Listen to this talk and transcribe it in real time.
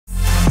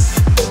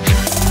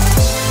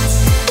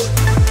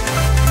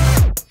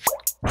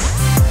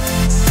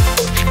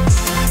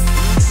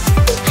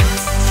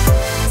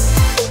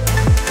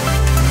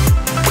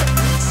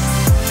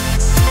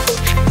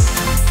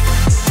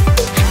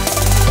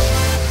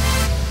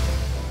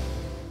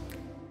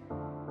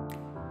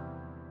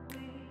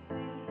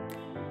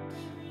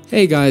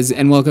Hey guys,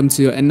 and welcome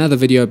to another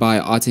video by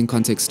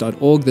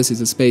artincontext.org. This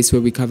is a space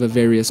where we cover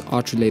various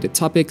art-related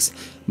topics.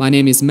 My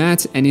name is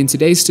Matt, and in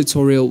today's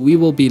tutorial we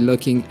will be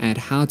looking at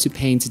how to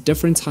paint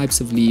different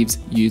types of leaves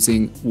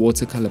using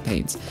watercolor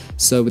paint.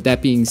 So with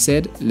that being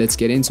said, let's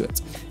get into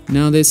it.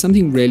 Now there's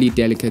something really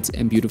delicate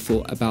and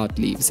beautiful about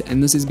leaves,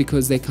 and this is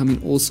because they come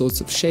in all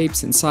sorts of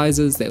shapes and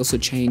sizes. They also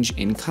change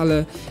in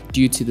color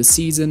due to the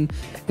season.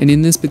 And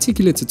in this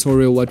particular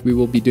tutorial, what we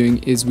will be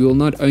doing is we will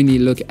not only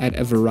look at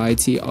a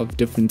variety of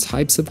different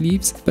types of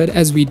leaves, but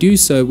as we do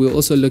so, we'll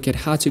also look at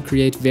how to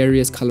create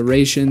various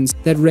colorations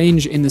that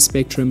range in the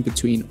spectrum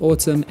between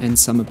autumn and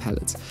summer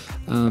palettes.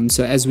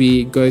 So as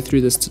we go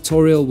through this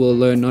tutorial, we'll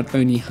learn not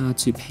only how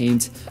to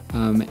paint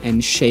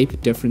and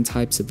shape different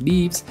types of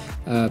leaves,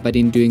 but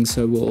in doing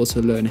so we'll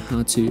also learn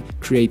how to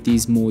create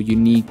these more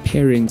unique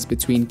pairings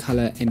between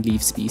color and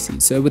leaf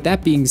species. So with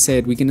that being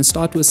said, we're going to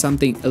start with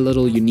something a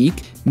little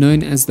unique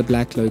known as the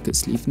black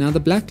locust leaf. Now the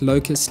black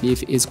locust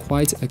leaf is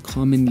quite a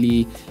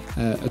commonly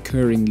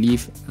occurring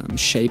leaf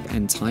shape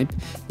and type.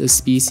 This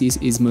species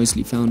is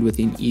mostly found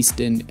within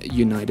eastern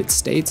United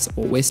States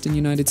or western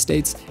United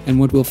States, and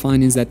what we'll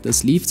find is that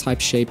this leaf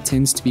type shape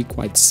tends to be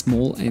quite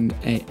small and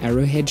an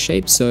arrowhead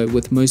shape. So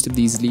with most of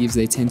these leaves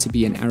they tend to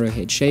be an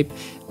arrowhead shape,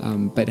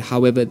 but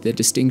however the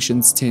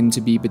distinctions tend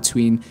to be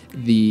between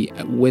the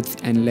width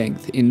and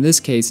length. In this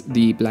case,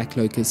 the black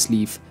locust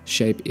leaf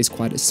shape is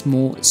quite a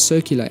small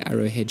circular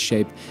arrowhead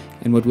shape,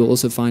 and what we'll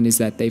also find is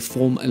that they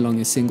form along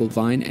a single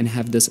vine and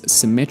have this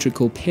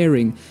symmetrical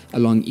pairing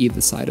along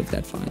either side of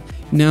that vine.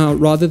 Now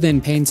rather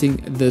than painting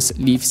this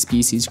leaf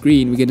species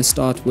green, we're going to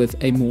start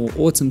with a more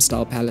autumn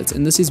style palette,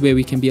 and this is where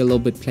we can be a little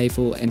bit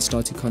playful and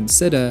start to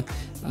consider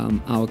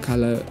our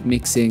color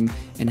mixing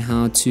and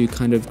how to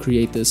kind of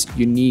create this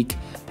unique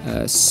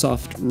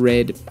soft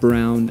red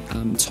brown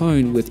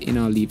tone within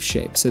our leaf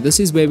shape. So this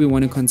is where we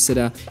want to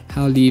consider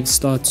how leaves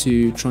start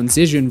to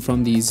transition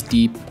from these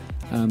deep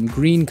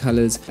green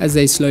colors as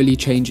they slowly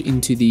change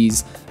into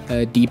these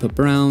deeper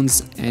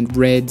browns and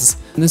reds.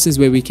 And this is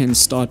where we can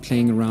start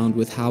playing around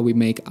with how we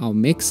make our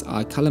mix,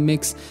 our color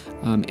mix,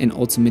 and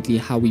ultimately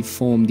how we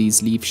form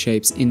these leaf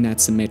shapes in that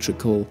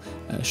symmetrical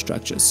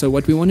structure. So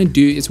what we want to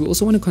do is we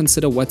also want to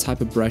consider what type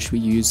of brush we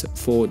use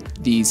for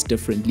these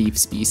different leaf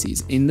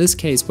species. In this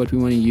case, what we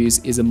want to use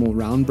is a more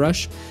round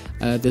brush.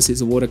 This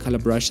is a watercolor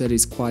brush that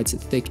is quite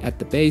thick at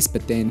the base,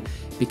 but then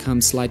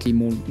becomes slightly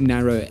more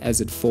narrow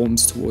as it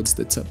forms towards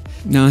the tip.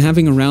 Now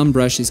having a round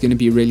brush is going to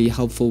be really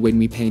helpful when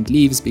we paint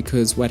leaves,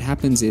 because what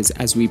happens is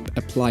as we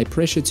apply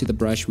pressure to the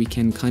brush, we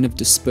can kind of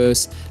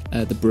disperse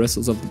the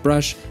bristles of the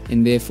brush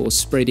and therefore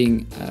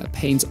spreading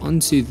paint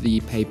onto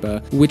the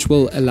paper, which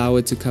will allow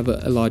it to cover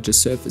a larger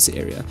surface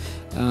area.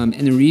 And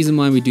the reason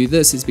why we do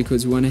this is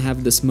because we want to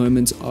have this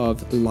moment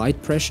of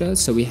light pressure.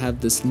 So we have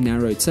this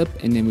narrow tip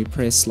and then we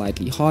press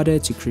slightly harder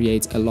to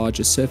create a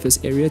larger surface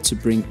area to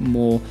bring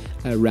more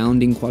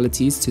rounding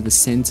qualities to the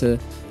center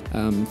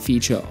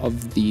feature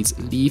of these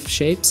leaf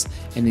shapes,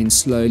 and then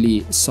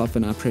slowly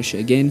soften our pressure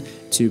again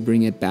to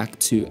bring it back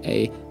to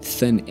a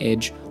thin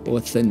edge or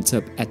thin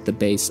tip at the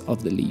base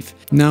of the leaf.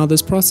 Now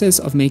this process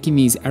of making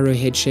these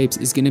arrowhead shapes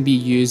is going to be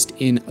used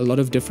in a lot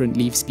of different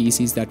leaf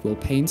species that we'll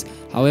paint.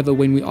 However,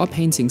 when we are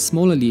painting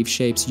smaller leaf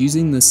shapes,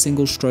 using the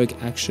single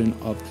stroke action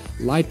of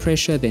light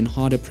pressure then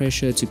harder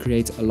pressure to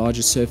create a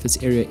larger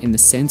surface area in the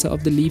center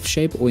of the leaf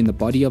shape or in the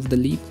body of the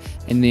leaf,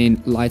 and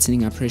then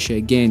lightening our pressure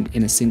again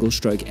in a single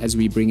stroke as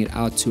we bring it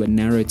out to a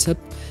narrow tip,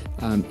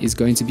 is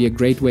going to be a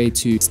great way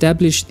to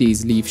establish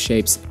these leaf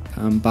shapes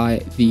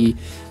by the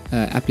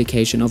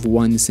application of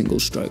one single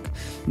stroke.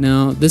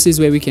 Now this is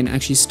where we can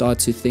actually start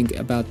to think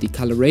about the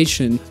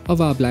coloration of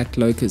our black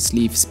locust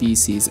leaf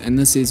species, and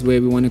this is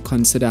where we want to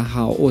consider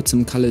how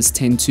autumn colors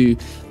tend to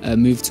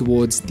move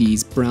towards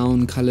these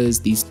brown colors,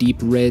 these deep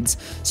reds.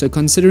 So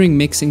considering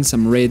mixing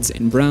some reds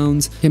and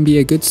browns can be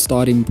a good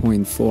starting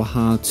point for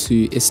how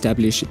to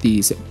establish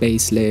these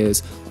base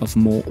layers of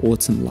more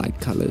autumn like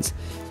colors.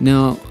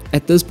 Now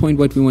at this point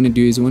what we want to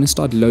do is we want to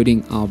start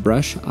loading our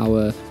brush,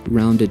 our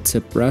rounded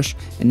tip brush,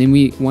 and then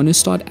we want to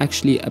start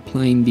actually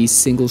applying these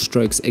single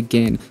strokes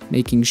again,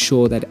 making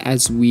sure that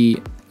as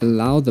we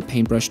allow the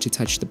paintbrush to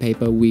touch the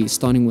paper, we're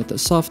starting with a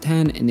soft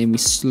hand and then we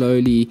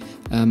slowly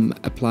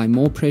apply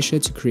more pressure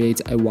to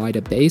create a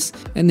wider base,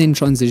 and then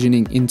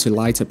transitioning into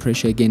lighter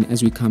pressure again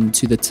as we come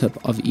to the tip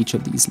of each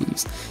of these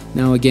leaves.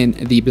 Now again,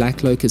 the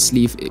black locust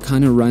leaf, it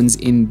kind of runs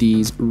in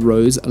these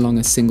rows along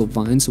a single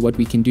vine, so what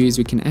we can do is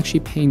we can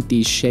actually paint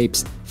these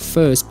shapes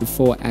first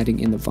before adding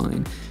in the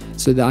vine.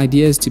 So the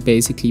idea is to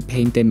basically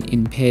paint them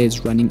in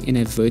pairs running in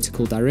a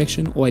vertical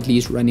direction, or at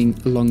least running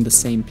along the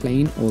same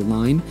plane or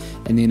line,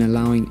 and then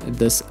allowing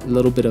this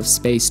little bit of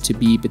space to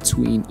be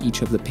between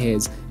each of the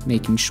pairs,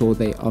 making sure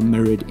they are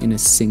mirrored in a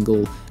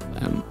single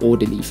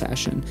orderly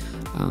fashion.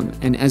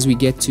 And as we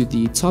get to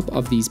the top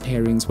of these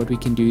pairings, what we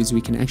can do is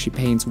we can actually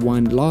paint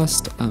one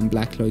last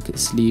black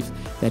locust leaf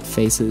that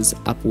faces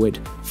upward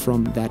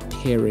from that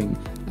pairing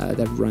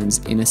that runs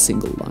in a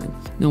single line.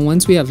 Now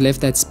once we have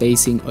left that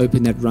spacing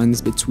open that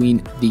runs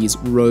between these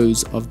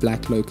rows of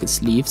black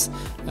locust leaves,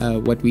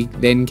 what we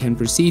then can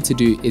proceed to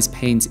do is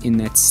paint in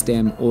that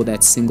stem or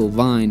that single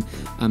vine,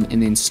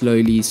 and then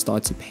slowly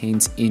start to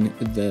paint in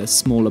the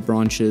smaller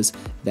branches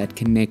that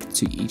connect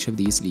to each of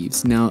these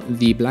leaves. Now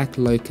the black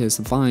locust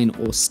vine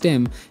or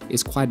stem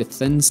is quite a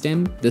thin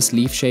stem. This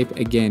leaf shape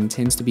again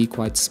tends to be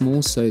quite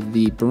small, so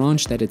the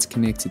branch that it's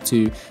connected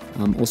to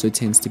also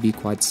tends to be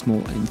quite small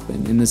and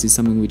thin, and this is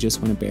something we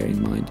just want to bear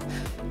in mind.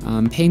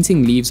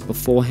 Painting leaves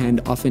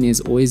beforehand often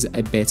is always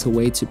a better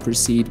way to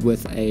proceed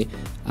with a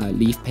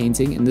leaf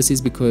painting, and this is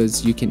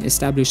because you can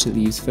establish the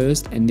leaves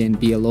first and then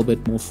be a little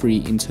bit more free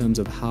in terms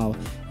of how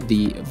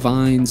the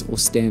vines or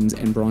stems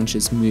and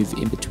branches move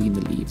in between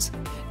the leaves.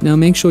 Now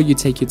make sure you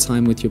take your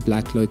time with your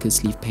black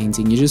locust leaf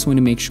painting. You just want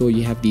to make sure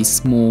you have these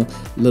small,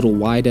 little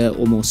wider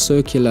or more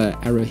circular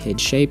arrowhead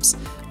shapes.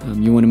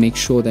 You want to make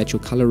sure that your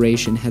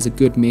coloration has a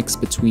good mix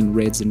between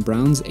reds and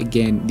browns.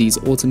 Again, these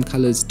autumn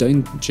colors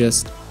don't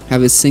just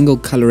have a single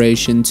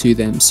coloration to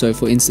them. So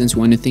for instance, we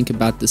want to think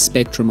about the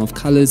spectrum of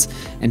colors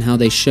and how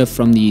they shift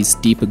from these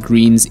deeper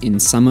greens in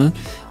summer,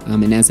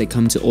 and as they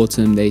come to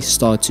autumn they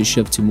start to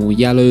shift to more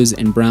yellows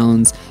and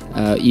browns,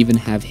 even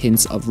have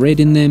hints of red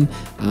in them,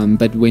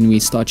 but when we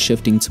start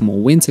shifting to more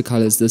winter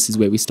colors, this is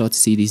where we start to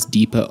see these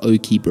deeper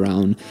oaky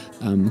brown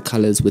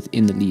colors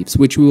within the leaves,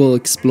 which we will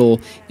explore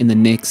in the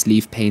next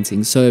leaf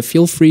painting. So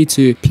feel free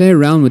to play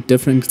around with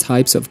different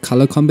types of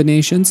color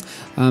combinations,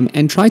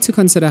 and try to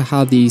consider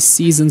how the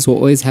seasons will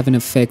always have an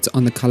effect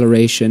on the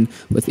coloration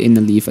within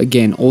the leaf.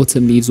 Again,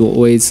 autumn leaves will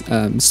always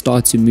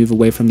start to move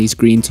away from these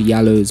green to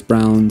yellows,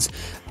 browns,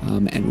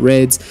 and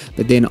reds,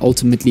 but then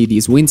ultimately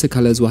these winter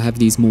colors will have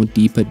these more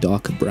deeper,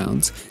 darker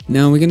browns.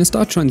 Now we're going to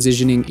start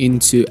transitioning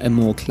into a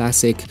more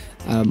classic,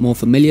 more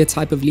familiar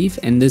type of leaf,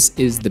 and this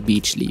is the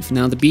beech leaf.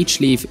 Now the beech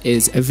leaf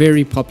is a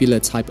very popular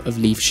type of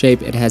leaf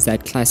shape. It has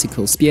that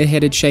classical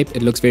spear-headed shape.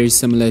 It looks very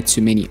similar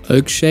to many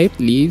oak-shaped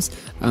leaves.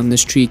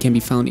 This tree can be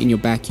found in your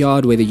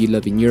backyard, whether you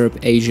live in Europe,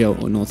 Asia,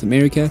 or North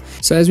America.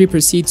 So as we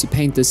proceed to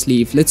paint this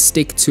leaf, let's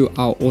stick to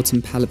our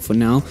autumn palette for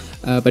now,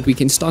 but we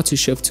can start to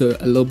shift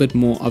to a little bit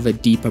more of a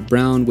deeper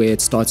brown where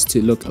it starts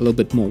to look a little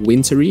bit more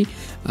wintry,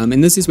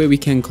 and this is where we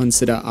can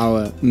consider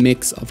our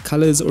mix of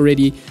colors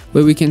already,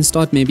 where we can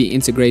start maybe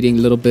integrating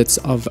little bits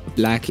of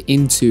black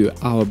into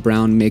our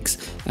brown mix,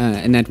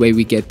 and that way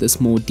we get this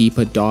more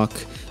deeper, dark,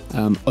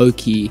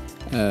 oaky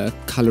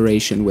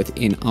coloration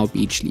within our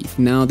beech leaf.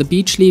 Now the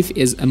beech leaf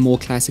is a more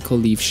classical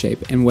leaf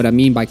shape, and what I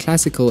mean by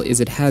classical is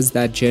it has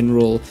that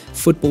general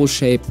football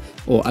shape,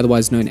 or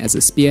otherwise known as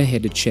a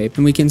spear-headed shape,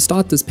 and we can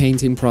start this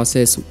painting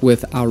process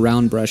with our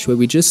round brush where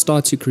we just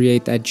start to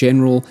create that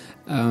general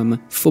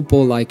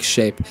football-like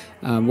shape.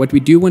 What we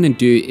do want to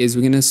do is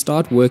we're going to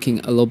start working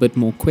a little bit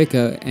more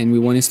quicker, and we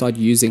want to start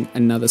using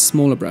another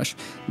smaller brush.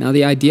 Now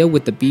the idea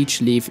with the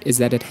beech leaf is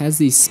that it has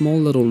these small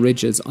little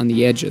ridges on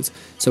the edges,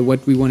 so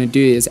what we want to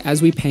do is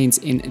as we paint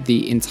in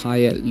the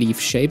entire leaf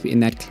shape in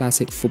that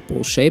classic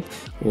football shape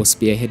or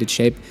spear-headed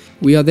shape,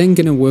 we are then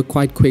going to work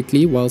quite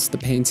quickly whilst the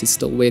paint is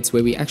still wet,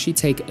 where we actually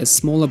take a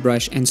smaller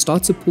brush and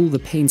start to pull the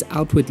paint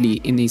outwardly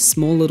in these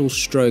small little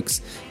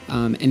strokes,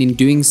 and in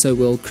doing so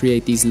we'll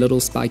create these little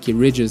spiky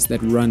ridges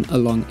that run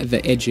along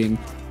the edging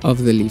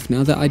of the leaf.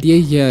 Now the idea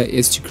here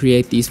is to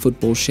create these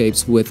football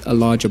shapes with a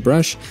larger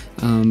brush,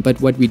 but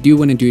what we do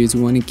want to do is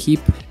we want to keep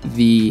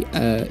the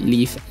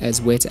leaf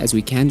as wet as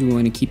we can. We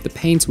want to keep the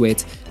paint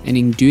wet, and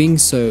in doing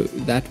so,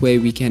 that way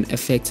we can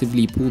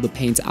effectively pull the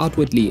paint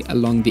outwardly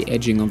along the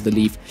edging of the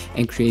leaf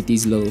and create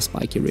these little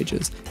spiky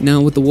ridges.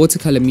 Now with the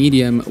watercolor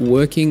medium,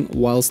 working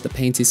whilst the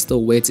paint is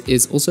still wet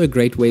is also a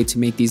great way to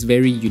make these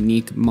very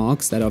unique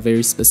marks that are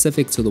very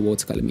specific to the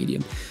watercolor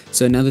medium.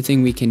 So another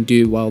thing we can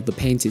do while the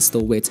paint is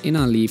still wet in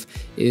our leaf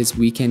is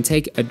we can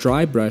take a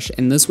dry brush,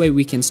 and this way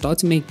we can start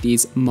to make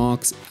these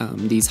marks,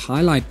 these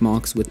highlight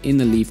marks within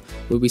the leaf,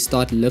 where we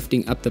start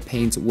lifting up the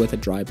paint with a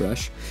dry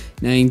brush.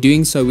 Now in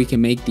doing so we can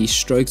make these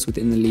strokes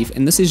within the leaf,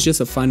 and this is just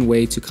a fun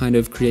way to kind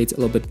of create a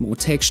little bit more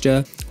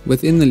texture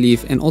within the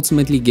leaf, and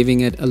ultimately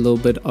giving it a little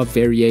bit of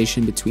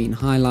variation between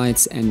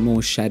highlights and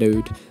more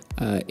shadowed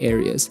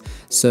areas.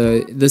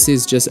 So this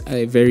is just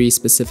a very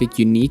specific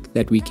unique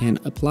that we can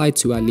apply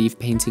to our leaf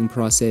painting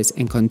process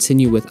and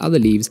continue with other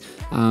leaves,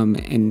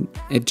 and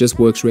it just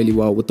works really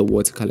well with the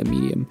watercolor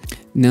medium.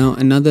 Now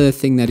another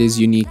thing that is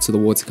unique to the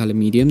watercolor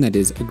medium that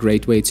is a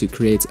great way to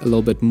create a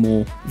little bit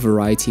more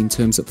variety in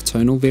terms of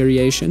tonal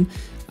variation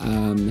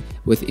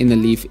within the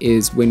leaf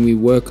is when we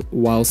work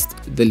whilst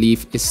the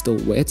leaf is still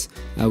wet,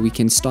 we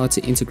can start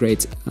to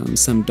integrate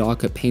some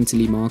darker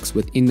painterly marks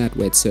within that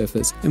wet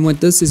surface. And what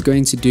this is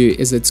going to do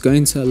is it's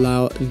going to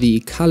allow the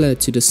color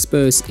to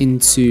disperse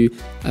into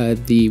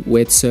the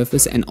wet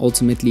surface and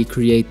ultimately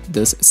create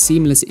this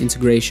seamless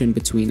integration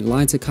between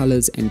lighter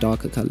colors and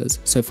darker colors.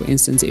 So for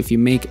instance, if you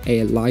make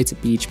a light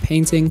beech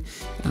painting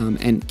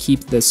and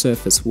keep the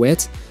surface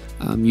wet,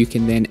 you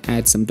can then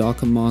add some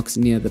darker marks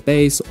near the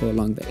base or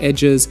along the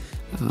edges,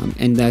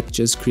 and that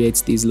just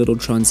creates these little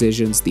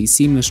transitions, these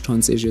seamless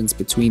transitions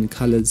between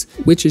colors,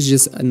 which is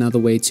just another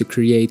way to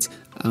create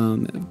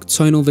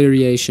tonal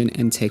variation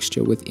and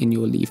texture within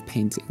your leaf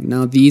painting.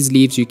 Now these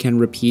leaves you can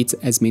repeat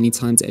as many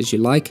times as you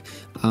like.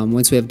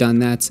 Once we have done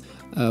that,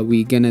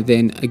 we're gonna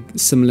then,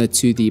 similar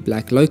to the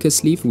black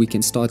locust leaf, we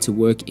can start to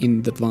work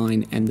in the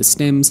vine and the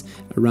stems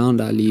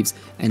around our leaves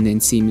and then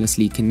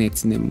seamlessly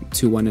connecting them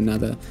to one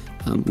another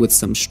with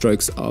some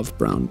strokes of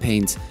brown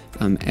paint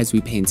as we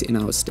paint in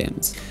our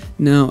stems.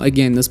 Now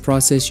again, this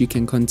process you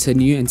can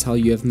continue until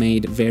you have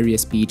made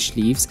various beech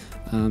leaves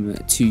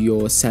to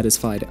your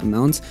satisfied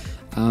amount.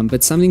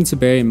 But something to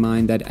bear in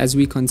mind that as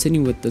we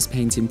continue with this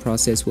painting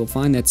process, we'll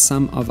find that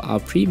some of our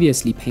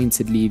previously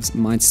painted leaves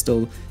might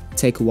still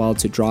take a while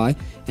to dry,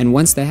 and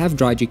once they have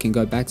dried you can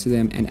go back to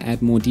them and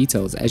add more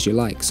details as you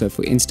like. So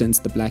for instance,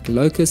 the black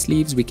locust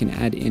leaves, we can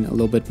add in a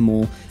little bit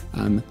more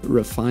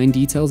refined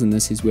details, and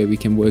this is where we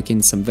can work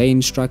in some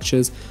vein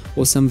structures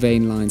or some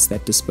vein lines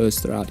that disperse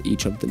throughout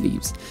each of the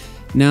leaves.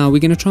 Now we're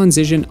going to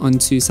transition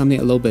onto something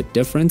a little bit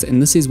different,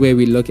 and this is where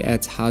we look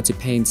at how to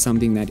paint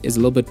something that is a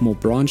little bit more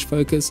branch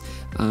focused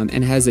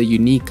and has a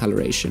unique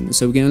coloration.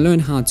 So we're going to learn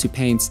how to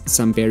paint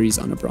some berries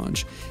on a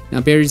branch.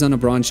 Now berries on a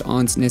branch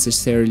aren't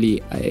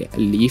necessarily a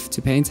leaf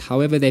to paint,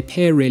 however they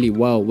pair really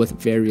well with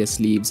various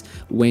leaves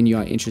when you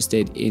are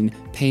interested in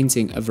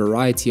painting a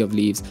variety of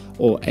leaves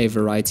or a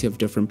variety of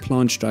different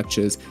plant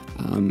structures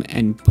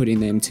and putting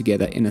them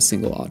together in a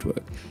single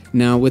artwork.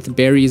 Now with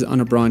berries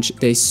on a branch,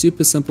 they're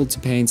super simple to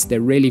paint,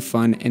 they're really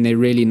fun, and they're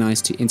really nice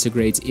to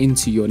integrate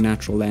into your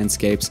natural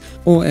landscapes,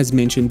 or as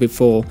mentioned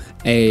before,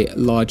 a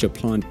larger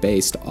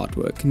plant-based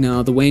artwork.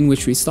 Now the way in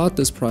which we start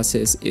this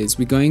process is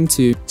we're going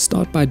to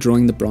start by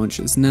drawing the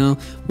branches. Now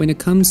when it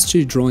comes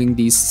to drawing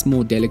these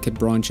small delicate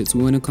branches,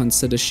 we want to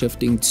consider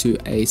shifting to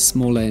a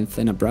smaller and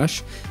thinner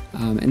brush.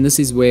 And this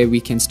is where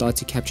we can start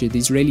to capture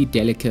these really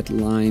delicate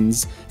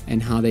lines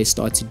and how they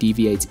start to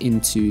deviate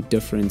into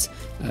different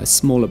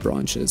smaller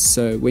branches.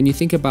 So when you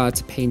think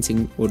about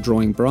painting or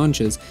drawing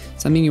branches,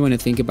 something you want to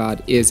think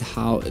about is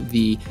how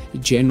the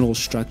general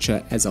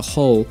structure as a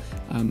whole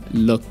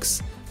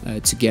looks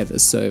together.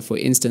 So for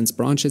instance,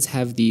 branches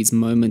have these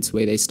moments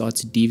where they start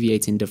to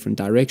deviate in different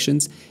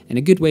directions, and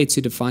a good way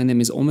to define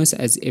them is almost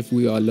as if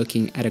we are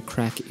looking at a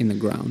crack in the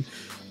ground.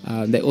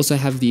 They also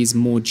have these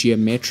more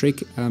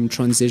geometric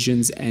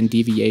transitions and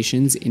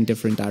deviations in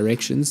different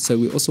directions, so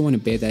we also want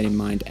to bear that in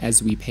mind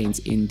as we paint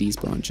in these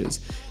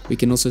branches. We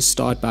can also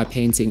start by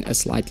painting a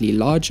slightly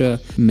larger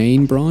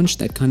main branch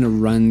that kind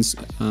of runs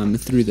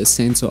through the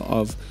center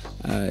of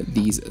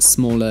these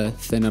smaller,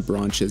 thinner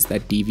branches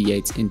that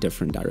deviate in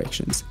different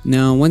directions.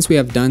 Now once we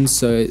have done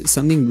so,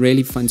 something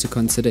really fun to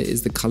consider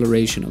is the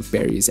coloration of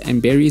berries,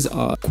 and berries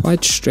are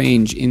quite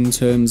strange in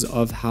terms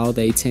of how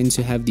they tend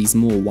to have these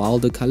more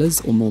wilder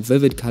colors or more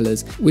vivid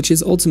colors, which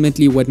is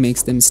ultimately what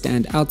makes them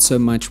stand out so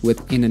much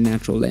within a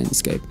natural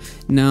landscape.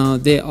 Now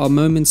there are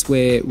moments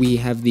where we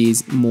have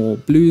these more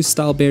blue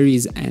style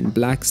berries and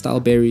black style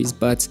berries,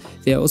 but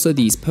there are also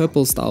these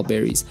purple style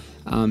berries.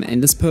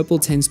 And this purple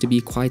tends to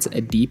be quite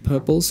a deep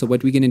purple, so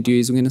what we're going to do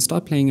is we're going to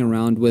start playing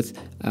around with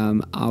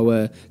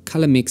our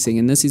color mixing,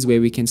 and this is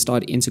where we can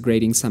start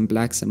integrating some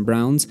blacks and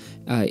browns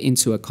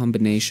into a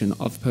combination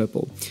of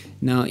purple.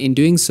 Now in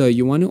doing so,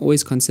 you want to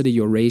always consider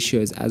your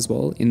ratios as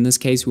well. In this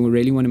case, we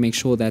really want to make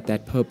sure that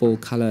that purple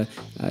color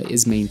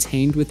is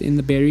maintained within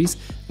the berries.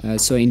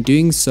 So in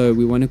doing so,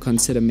 we want to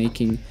consider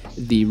making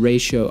the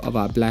ratio of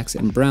our blacks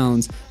and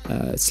browns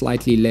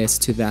slightly less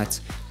to that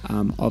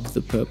of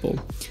the purple.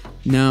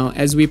 Now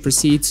as we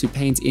proceed to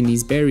paint in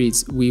these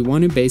berries, we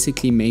want to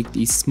basically make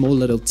these small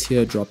little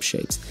teardrop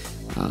shapes.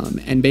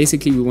 And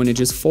basically we want to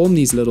just form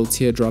these little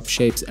teardrop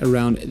shapes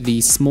around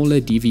the smaller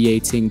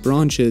deviating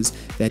branches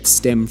that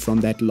stem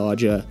from that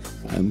larger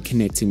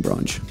connecting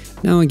branch.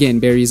 Now again,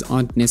 berries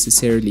aren't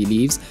necessarily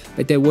leaves,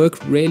 but they work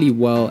really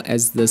well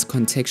as this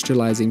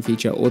contextualizing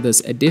feature or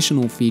this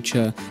additional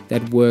feature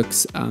that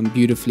works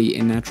beautifully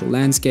in natural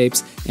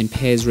landscapes and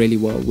pairs really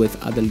well with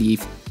other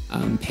leaf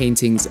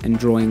paintings and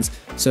drawings.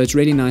 So it's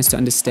really nice to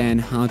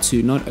understand how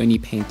to not only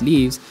paint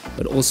leaves,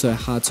 but also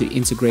how to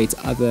integrate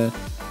other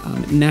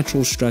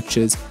natural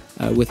structures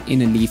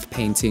within a leaf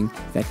painting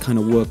that kind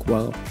of work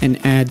well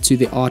and add to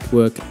the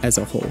artwork as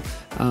a whole.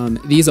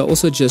 These are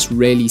also just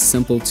really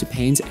simple to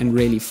paint and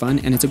really fun,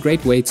 and it's a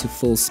great way to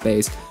fill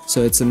space.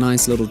 So it's a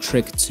nice little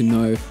trick to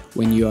know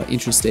when you are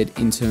interested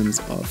in terms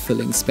of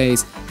filling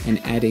space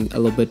and adding a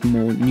little bit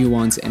more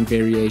nuance and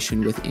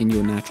variation within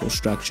your natural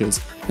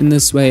structures. In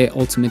this way,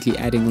 ultimately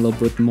adding a little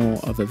bit more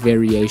of a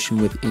variation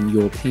within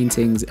your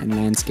paintings and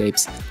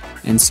landscapes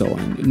and so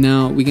on.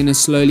 Now we're going to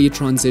slowly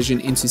transition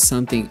into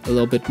something a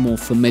little bit more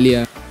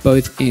familiar,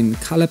 both in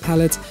color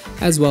palette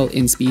as well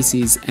in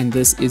species, and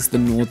this is the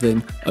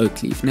northern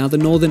oak leaf. Now the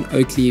northern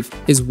oak leaf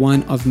is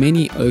one of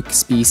many oak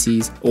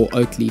species or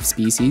oak leaf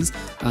species.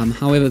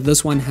 However,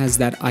 this one has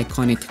that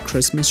iconic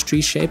Christmas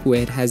tree shape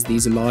where it has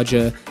these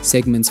larger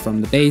segments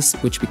from the base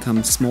which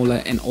become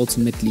smaller and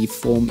ultimately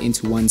form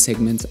into one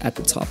segment at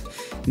the top.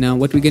 Now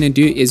what we're going to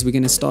do is we're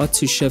going to start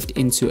to shift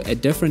into a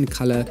different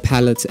color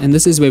palette, and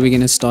this is where we're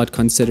going to start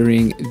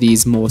considering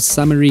these more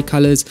summery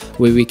colors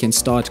where we can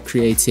start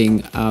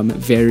creating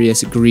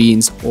various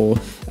greens or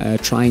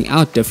trying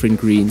out different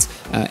greens,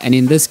 and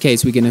in this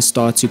case we're going to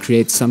start to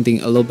create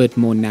something a little bit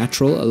more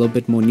natural, a little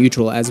bit more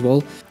neutral as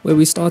well, where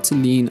we start to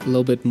lean a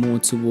little bit more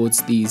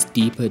towards these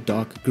deeper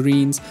dark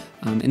greens,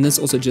 and this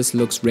also just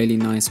looks really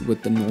nice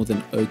with the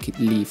northern oak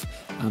leaf.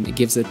 It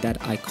gives it that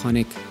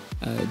iconic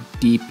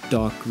deep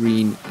dark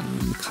green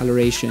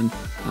coloration,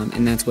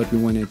 and that's what we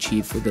want to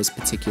achieve for this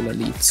particular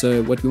leaf.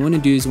 So what we want to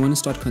do is we want to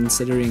start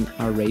considering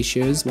our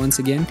ratios once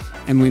again,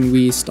 and when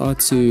we start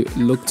to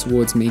look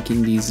towards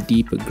making these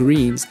deeper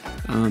greens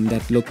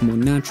that look more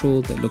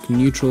natural, that look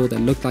neutral, that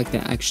look like they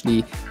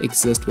actually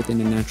exist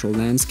within a natural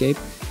landscape,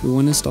 we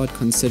want to start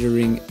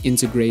considering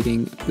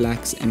integrating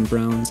blacks and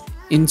browns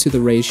into the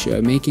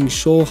ratio, making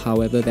sure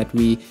however that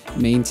we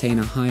maintain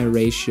a higher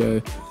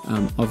ratio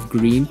of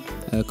green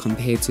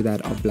compared to that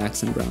of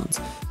blacks and browns.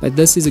 But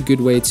this is a good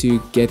way to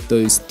get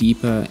those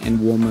deeper and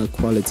warmer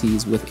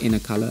qualities within a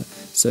color.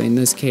 So in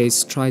this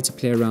case, try to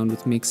play around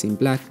with mixing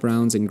black,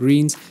 browns and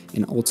greens,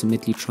 and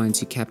ultimately trying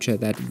to capture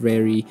that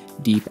very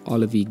deep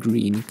olivey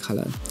green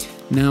color.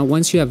 Now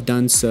once you have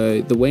done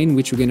so, the way in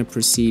which we're going to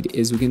proceed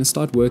is we're going to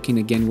start working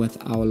again with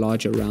our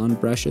larger round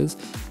brushes,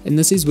 and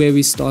this is where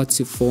we start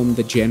to form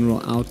the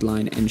general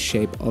outline and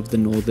shape of the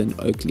northern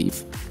oak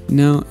leaf.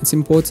 Now it's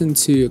important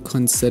to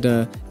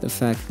consider the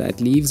fact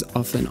that leaves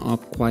often are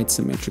quite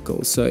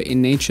symmetrical. So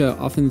in nature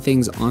often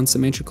things aren't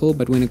symmetrical,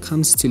 but when it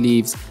comes to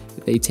leaves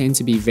they tend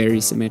to be very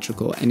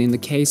symmetrical, and in the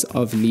case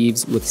of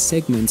leaves with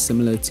segments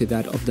similar to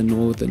that of the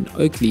northern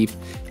oak leaf,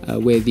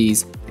 where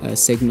these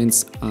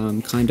segments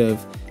kind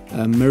of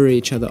mirror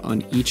each other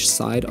on each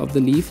side of the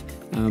leaf,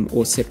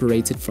 or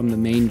separated from the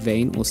main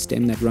vein or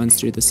stem that runs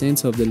through the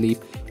center of the leaf,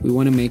 we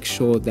want to make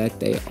sure that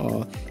they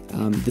are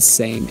the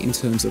same in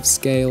terms of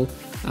scale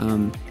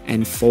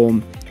and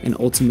form, and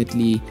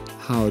ultimately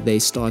how they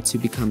start to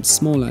become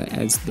smaller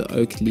as the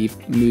oak leaf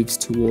moves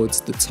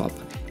towards the top.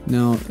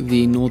 Now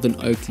the northern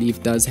oak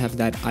leaf does have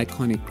that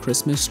iconic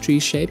Christmas tree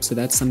shape, so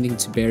that's something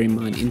to bear in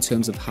mind in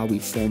terms of how we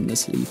form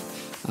this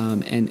leaf,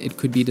 and it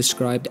could be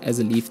described as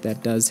a leaf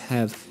that does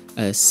have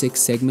 6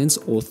 segments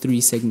or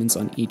 3 segments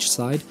on each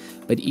side,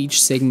 but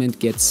each segment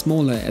gets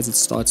smaller as it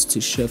starts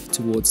to shift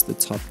towards the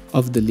top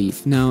of the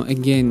leaf. Now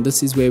again,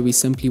 this is where we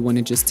simply want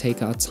to just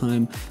take our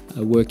time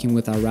working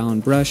with our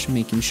round brush,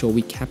 making sure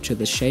we capture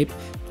the shape.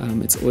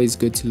 It's always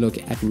good to look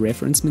at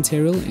reference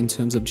material in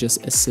terms of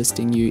just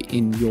assisting you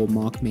in your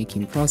mark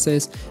making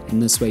process, and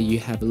this way you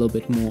have a little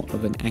bit more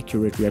of an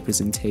accurate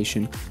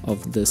representation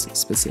of this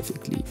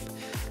specific leaf.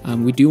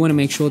 We do want to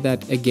make sure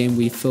that again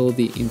we fill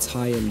the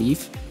entire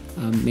leaf,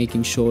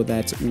 making sure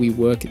that we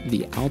work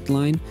the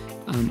outline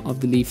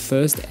of the leaf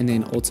first, and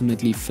then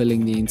ultimately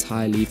filling the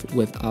entire leaf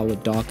with our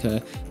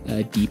darker,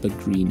 deeper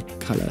green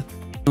color.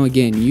 Now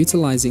again,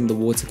 utilizing the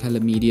watercolor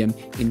medium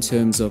in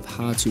terms of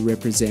how to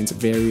represent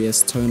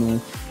various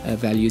tonal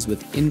values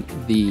within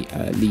the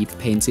leaf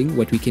painting,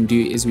 what we can do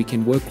is we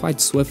can work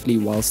quite swiftly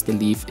whilst the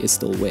leaf is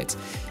still wet.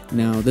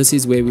 Now this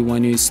is where we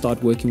want to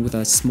start working with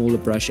our smaller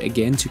brush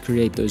again to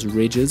create those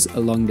ridges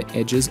along the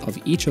edges of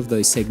each of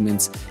those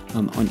segments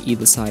on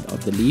either side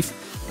of the leaf.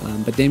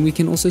 But then we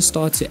can also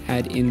start to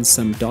add in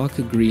some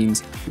darker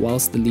greens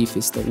whilst the leaf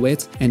is still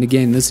wet, and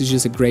again this is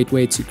just a great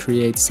way to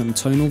create some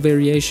tonal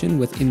variation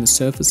within the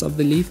surface of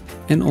the leaf,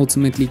 and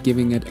ultimately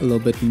giving it a little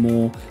bit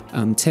more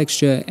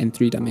texture and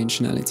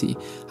three-dimensionality.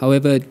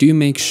 However, do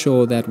make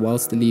sure that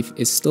whilst the leaf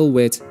is still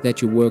wet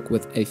that you work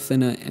with a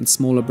thinner and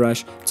smaller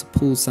brush to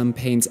pull some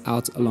paint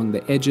out along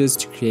the edges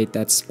to create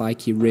that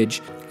spiky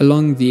ridge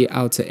along the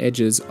outer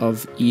edges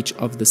of each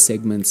of the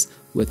segments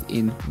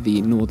within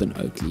the northern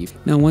oak leaf.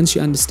 Now once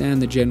you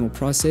understand the general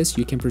process,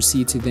 you can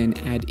proceed to then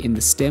add in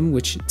the stem,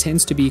 which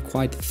tends to be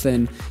quite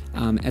thin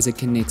as it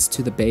connects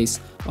to the base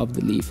of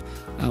the leaf.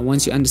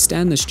 Once you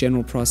understand this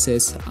general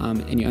process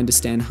and you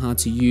understand how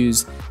to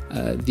use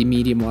the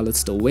medium while it's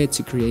still wet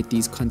to create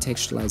these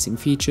contextualizing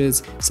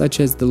features, such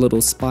as the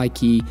little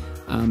spiky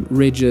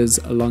ridges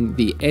along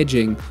the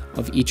edging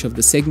of each of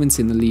the segments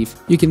in the leaf,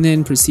 you can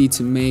then proceed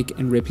to make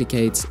and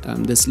replicate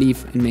this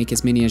leaf and make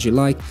as many as you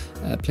like,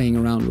 playing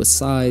around with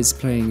size,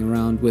 playing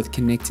around with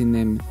connecting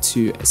them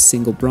to a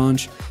single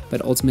branch.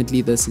 But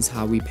ultimately this is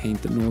how we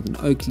paint the northern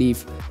oak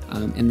leaf,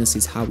 and this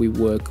is how we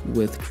work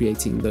with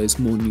creating those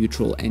more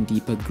neutral and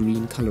deeper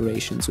green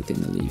colorations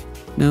within the leaf.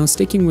 Now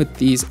sticking with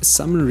these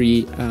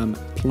summery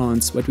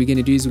plants, what we're going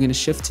to do is we're going to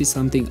shift to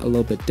something a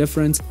little bit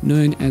different,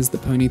 known as the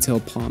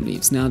ponytail palm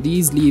leaves. Now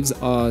these leaves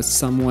are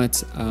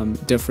somewhat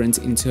different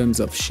in terms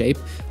of shape.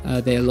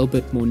 They're a little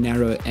bit more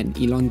narrow and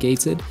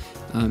elongated.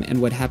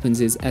 and what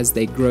happens is as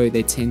they grow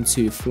they tend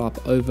to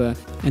flop over,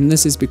 and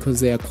this is because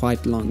they are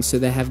quite long, so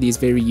they have these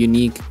very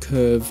unique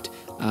curved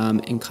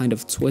and kind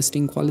of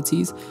twisting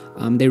qualities.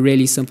 They're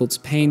really simple to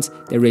paint,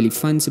 they're really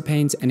fun to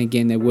paint, and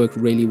again they work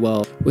really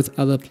well with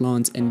other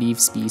plant and leaf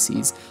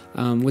species.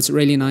 What's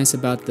really nice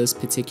about this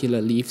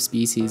particular leaf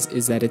species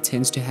is that it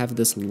tends to have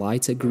this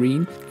lighter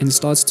green and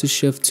starts to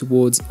shift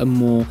towards a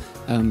more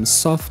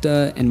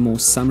softer and more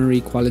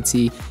summery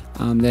quality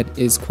that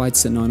is quite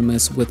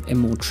synonymous with a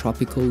more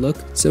tropical look.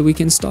 So we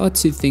can start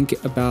to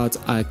think about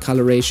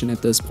coloration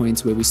at this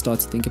point, where we start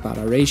to think about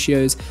our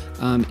ratios,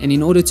 and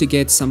in order to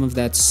get some of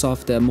that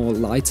softer, more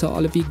lighter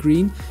olivey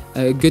green,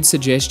 a good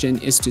suggestion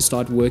is to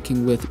start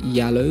working with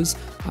yellows.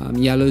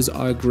 Yellows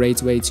are a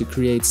great way to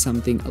create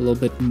something a little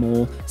bit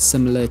more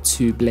similar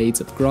to blades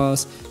of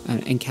grass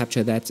and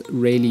capture that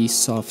really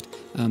soft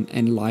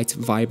and light,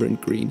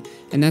 vibrant green.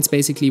 And that's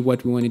basically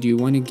what we want to do.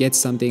 We want to get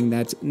something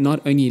that not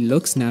only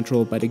looks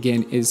natural, but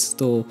again is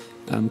still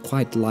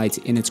quite light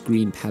in its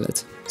green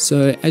palette.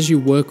 So as you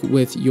work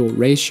with your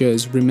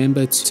ratios,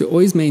 remember to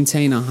always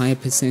maintain a higher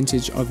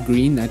percentage of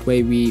green. That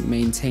way we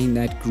maintain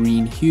that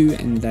green hue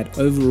and that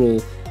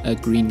overall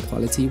green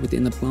quality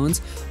within the plant.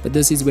 But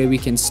this is where we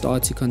can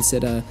start to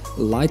consider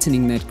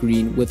lightening that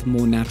green with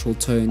more natural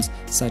tones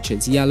such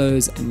as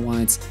yellows and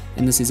whites,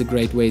 and this is a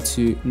great way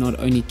to not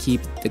only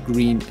keep the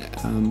green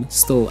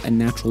still a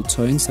natural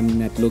tone, something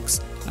that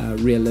looks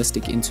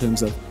realistic in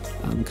terms of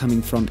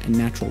coming from a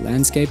natural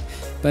landscape,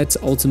 but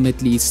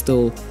ultimately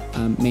still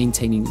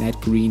maintaining that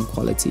green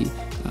quality.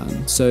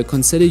 So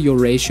consider your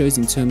ratios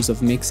in terms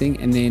of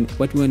mixing, and then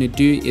what we want to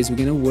do is we're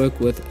going to work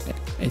with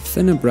a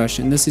thinner brush,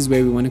 and this is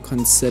where we want to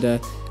consider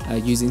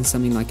using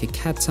something like a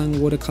cat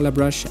tongue watercolor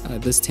brush.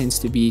 This tends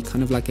to be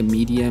kind of like a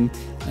medium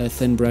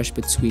thin brush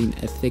between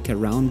a thicker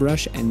round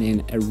brush and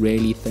then a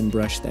really thin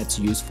brush that's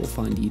used for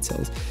fine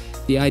details.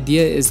 The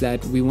idea is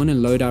that we want to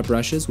load our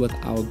brushes with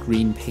our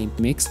green paint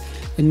mix,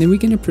 and then we're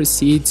going to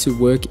proceed to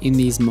work in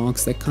these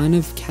marks that kind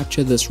of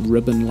capture this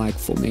ribbon-like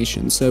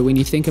formation. So when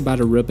you think about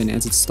a ribbon,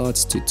 as it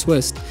starts to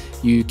twist,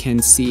 you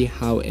can see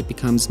how it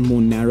becomes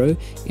more narrow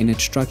in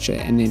its structure,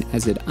 and then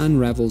as it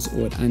unravels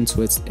or it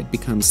untwists, it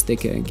becomes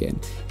thicker again.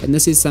 And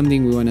this is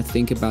something we want to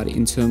think about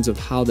in terms of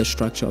how the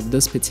structure of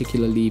this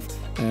particular leaf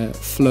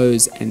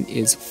flows and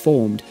is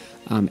formed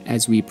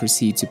as we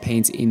proceed to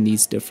paint in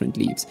these different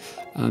leaves.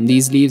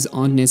 These leaves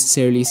aren't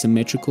necessarily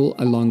symmetrical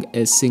along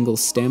a single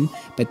stem,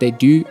 but they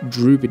do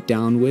droop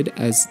downward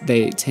as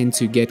they tend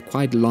to get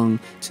quite long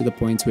to the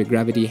point where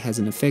gravity has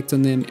an effect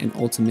on them and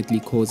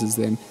ultimately causes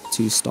them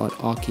to start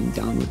arcing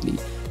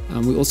downwardly.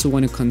 We also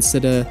want to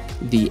consider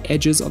the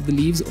edges of the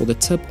leaves or the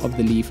tip of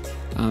the leaf,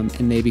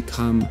 and they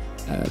become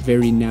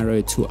very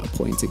narrow to a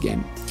point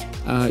again.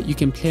 You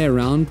can play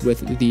around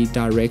with the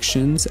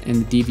directions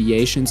and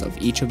deviations of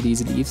each of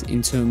these leaves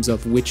in terms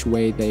of which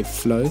way they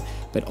flow,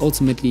 but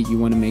ultimately you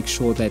want to make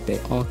sure that they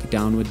arc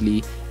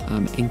downwardly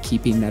and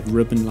keeping that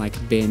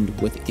ribbon-like bend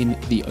within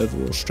the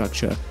overall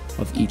structure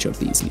of each of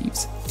these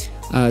leaves.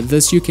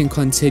 This you can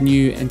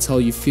continue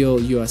until you feel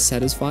you are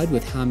satisfied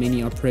with how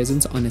many are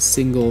present on a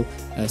single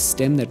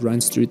stem that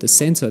runs through the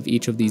center of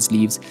each of these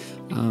leaves.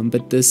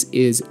 But this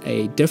is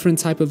a different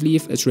type of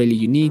leaf. It's really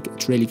unique,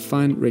 it's really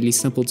fun, really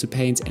simple to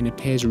paint, and it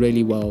pairs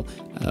really well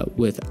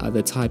with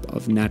other type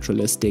of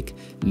naturalistic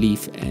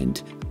leaf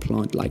and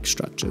plant-like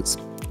structures.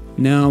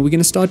 Now we're going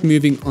to start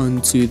moving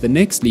on to the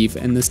next leaf,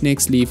 and this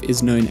next leaf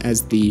is known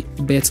as the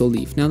betel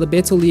leaf. Now the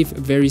betel leaf,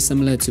 very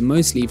similar to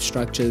most leaf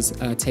structures,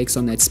 takes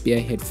on that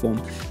spearhead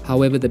form.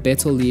 However, the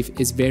betel leaf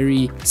is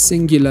very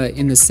singular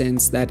in the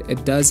sense that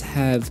it does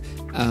have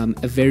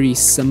a very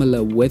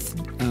similar width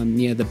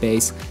near the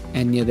base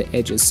and near the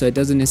edges, so it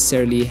doesn't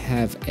necessarily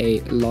have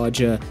a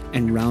larger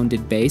and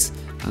rounded base.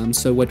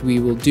 So what we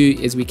will do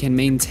is we can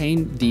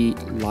maintain the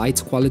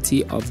light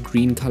quality of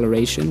green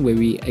coloration, where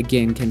we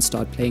again can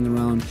start playing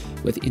around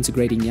with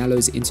integrating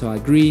yellows into our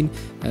green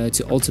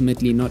to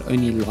ultimately not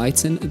only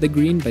lighten the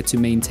green but to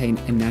maintain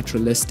a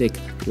naturalistic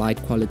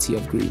light quality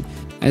of green.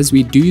 As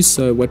we do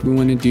so, what we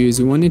want to do is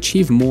we want to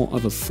achieve more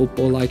of a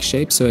football-like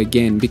shape. So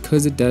again,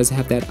 because it does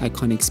have that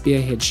iconic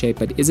spearhead shape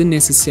but isn't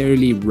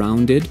necessarily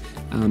rounded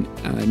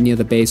near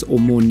the base or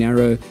more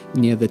narrow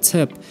near the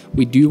tip,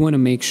 we do want to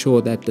make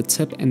sure that the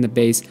tip and the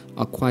base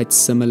are quite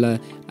similar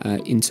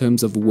in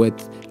terms of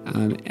width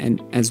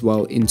and as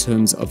well in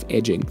terms of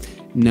edging.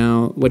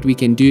 Now what we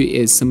can do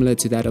is similar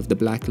to that of the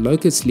black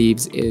locust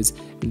leaves, is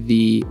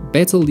the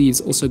betel leaves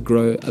also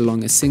grow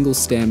along a single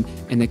stem,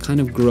 and they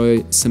kind of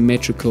grow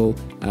symmetrical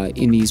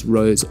in these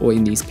rows or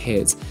in these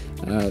pairs.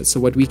 So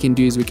what we can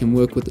do is we can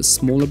work with a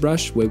smaller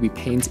brush where we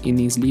paint in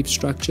these leaf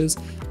structures,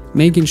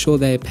 making sure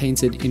they are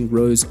painted in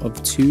rows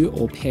of 2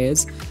 or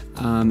pairs,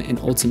 and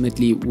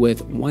ultimately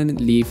with one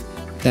leaf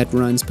that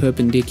runs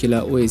perpendicular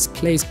or is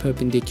placed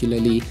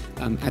perpendicularly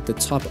at the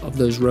top of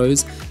those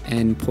rows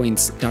and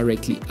points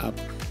directly up.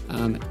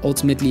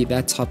 Ultimately,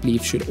 that top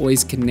leaf should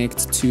always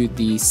connect to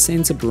the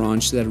center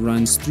branch that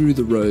runs through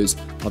the rows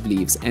of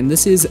leaves. And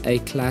this is a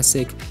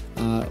classic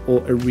or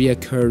a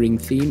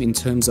reoccurring theme in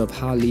terms of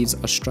how leaves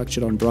are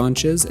structured on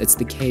branches. It's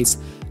the case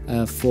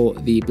for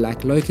the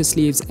black locust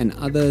leaves and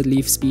other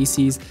leaf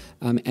species,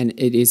 and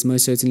it is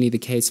most certainly the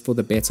case for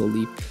the betel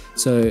leaf.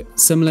 So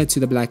similar to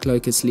the black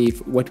locust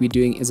leaf, what we're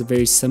doing is a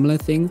very similar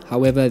thing.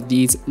 However,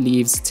 these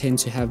leaves tend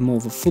to have more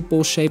of a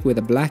football shape, where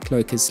the black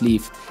locust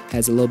leaf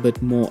has a little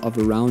bit more of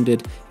a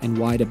rounded and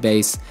wider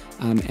base,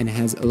 and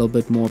has a little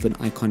bit more of an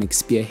iconic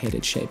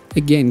spearheaded shape.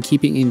 Again,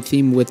 keeping in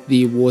theme with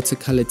the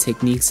watercolor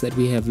techniques that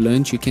we have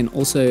learned, you can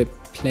also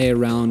play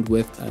around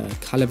with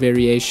color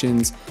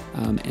variations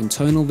and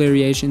tonal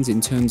variations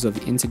in terms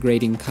of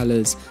integrating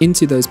colors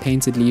into those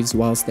painted leaves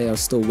whilst they are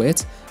still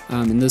wet.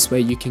 In this way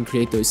you can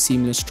create those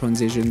seamless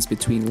transitions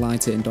between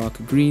lighter and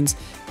darker greens,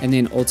 and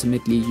then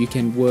ultimately you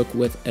can work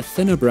with a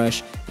thinner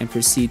brush and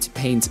proceed to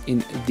paint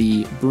in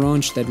the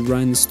branch that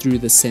runs through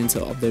the center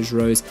of those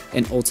rows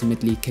and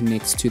ultimately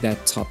connects to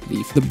that top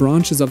leaf. The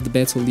branches of the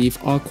betel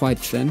leaf are quite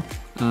thin,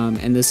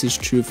 and this is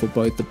true for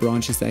both the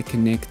branches that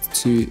connect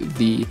to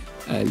the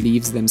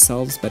leaves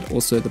themselves, but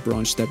also the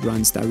branch that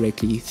runs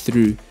directly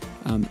through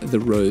the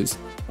rows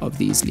of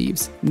these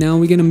leaves. Now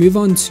we're going to move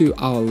on to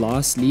our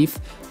last leaf,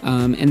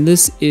 and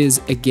this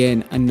is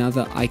again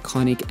another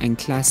iconic and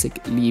classic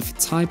leaf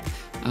type.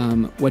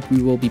 What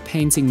we will be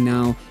painting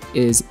now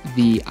is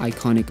the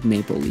iconic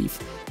maple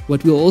leaf.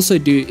 What we'll also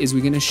do is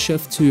we're going to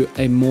shift to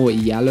a more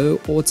yellow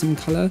autumn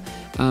color.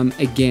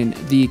 Again,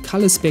 the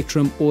color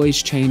spectrum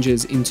always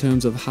changes in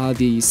terms of how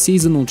the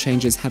seasonal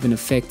changes have an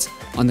effect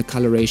on the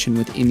coloration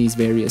within these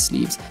various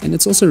leaves. And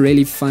it's also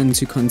really fun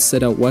to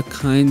consider what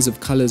kinds of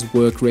colors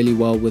work really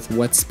well with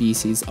what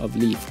species of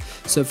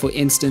leaf. So for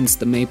instance,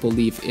 the maple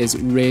leaf is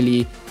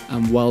really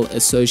well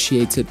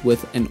associated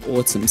with an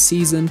autumn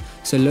season,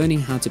 so learning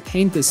how to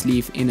paint this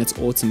leaf in its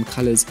autumn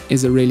colors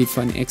is a really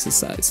fun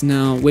exercise.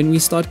 Now when we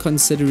start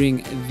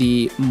considering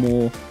the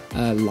more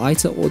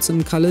lighter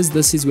autumn colors,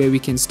 this is where we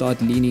can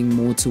start leaning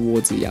more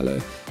towards the yellow.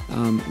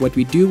 What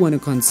we do want to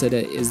consider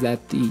is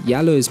that the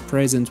yellows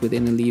present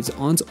within the leaves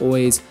aren't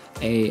always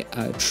a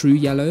true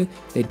yellow.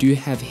 They do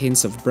have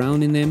hints of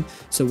brown in them.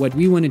 So what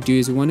we want to do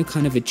is we want to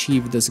kind of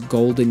achieve this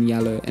golden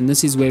yellow, and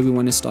this is where we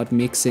want to start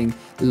mixing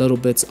little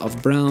bits of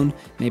brown,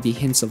 maybe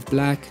hints of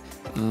black,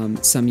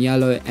 some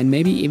yellow, and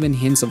maybe even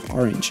hints of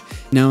orange.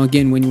 Now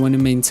again, when you want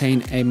to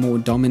maintain a more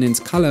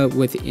dominant color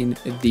within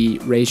the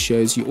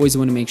ratios, you always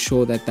want to make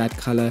sure that that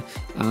color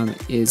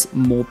is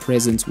more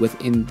present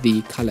within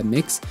the color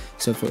mix.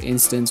 So for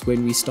instance,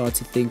 when we start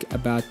to think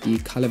about the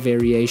color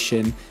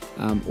variation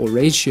or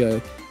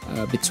ratio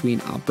between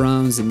our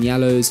browns and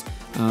yellows,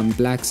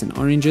 blacks and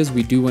oranges,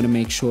 we do want to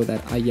make sure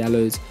that our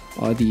yellows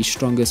are the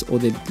strongest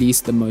or at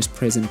least the most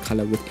present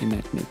color within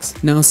that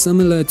mix. Now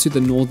similar to the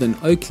northern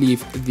oak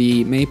leaf,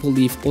 the maple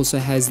leaf also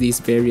has these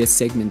various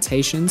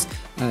segmentations.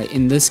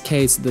 In this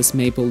case, this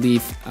maple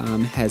leaf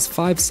has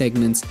 5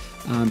 segments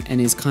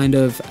and is kind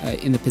of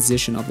in the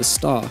position of a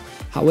star.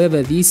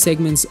 However, these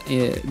segments,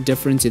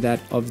 different to that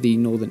of the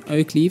northern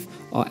oak leaf,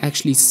 are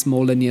actually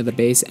smaller near the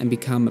base and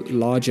become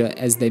larger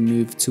as they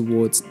move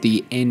towards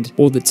the end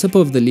or the tip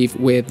of the leaf,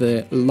 where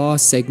the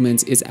last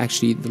segment is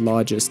actually the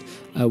largest.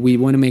 We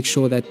want to make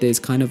sure that there's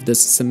kind of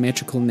this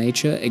symmetrical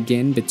nature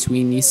again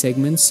between these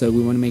segments, so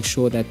we want to make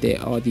sure that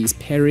there are these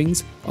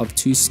pairings of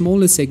 2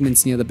 smaller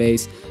segments near the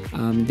base,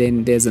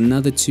 then there's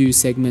another 2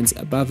 segments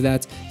above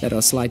that that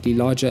are slightly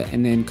larger,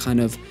 and then kind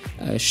of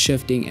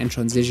shifting and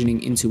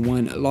transitioning into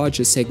one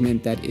larger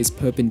segment that is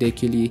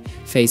perpendicularly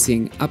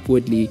facing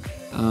upwardly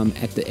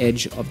at the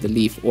edge of the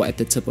leaf or at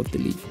the tip of the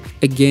leaf.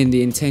 Again,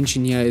 the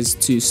intention here is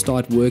to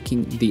start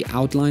working the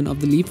outline of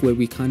the leaf, where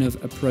we kind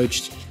of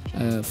approached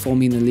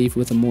forming the leaf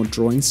with a more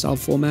drawing style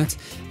format,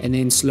 and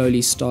then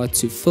slowly start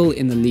to fill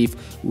in the leaf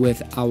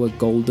with our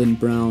golden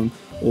brown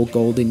or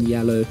golden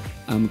yellow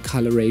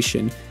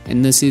coloration.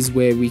 And this is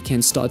where we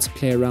can start to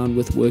play around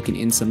with working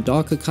in some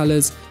darker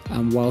colors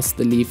whilst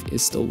the leaf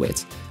is still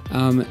wet.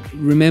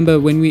 Remember,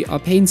 when we are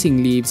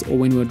painting leaves or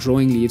when we're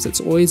drawing leaves,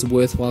 it's always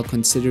worthwhile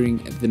considering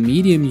the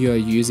medium you are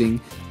using,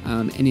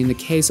 and in the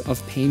case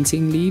of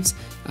painting leaves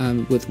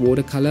with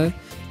watercolor,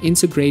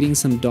 integrating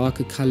some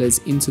darker colors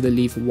into the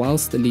leaf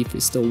whilst the leaf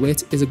is still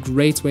wet is a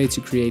great way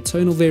to create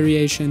tonal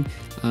variation,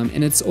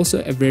 and it's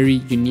also a very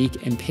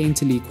unique and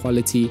painterly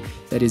quality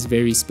that is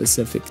very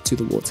specific to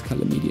the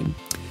watercolor medium.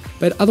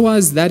 But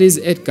otherwise, that is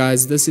it,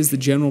 guys. This is the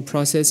general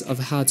process of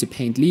how to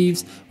paint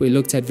leaves. We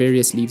looked at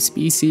various leaf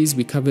species.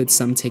 We covered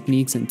some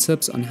techniques and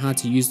tips on how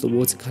to use the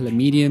watercolor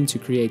medium to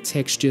create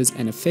textures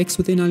and effects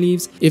within our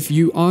leaves. If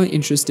you are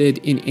interested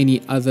in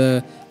any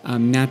other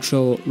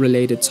natural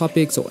related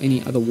topics or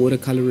any other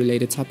watercolor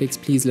related topics,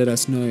 please let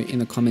us know in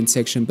the comment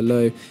section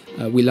below.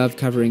 We love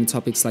covering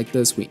topics like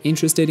this. We're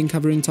interested in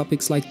covering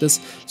topics like this,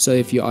 so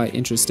if you are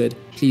interested,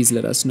 please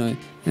let us know.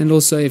 And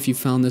also, if you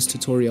found this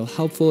tutorial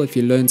helpful, if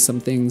you learned some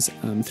things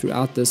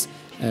throughout this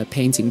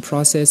painting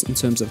process in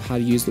terms of how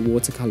to use the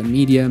watercolor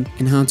medium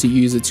and how to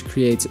use it to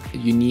create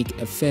unique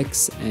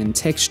effects and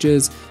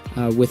textures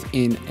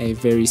within a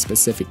very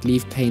specific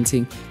leaf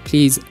painting,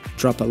 please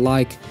drop a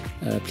like,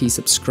 please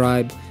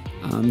subscribe,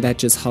 That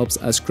just helps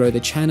us grow the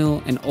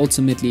channel and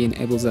ultimately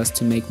enables us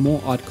to make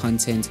more art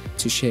content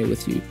to share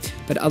with you.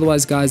 But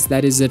otherwise guys,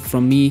 that is it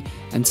from me.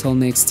 Until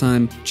next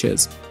time,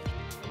 cheers.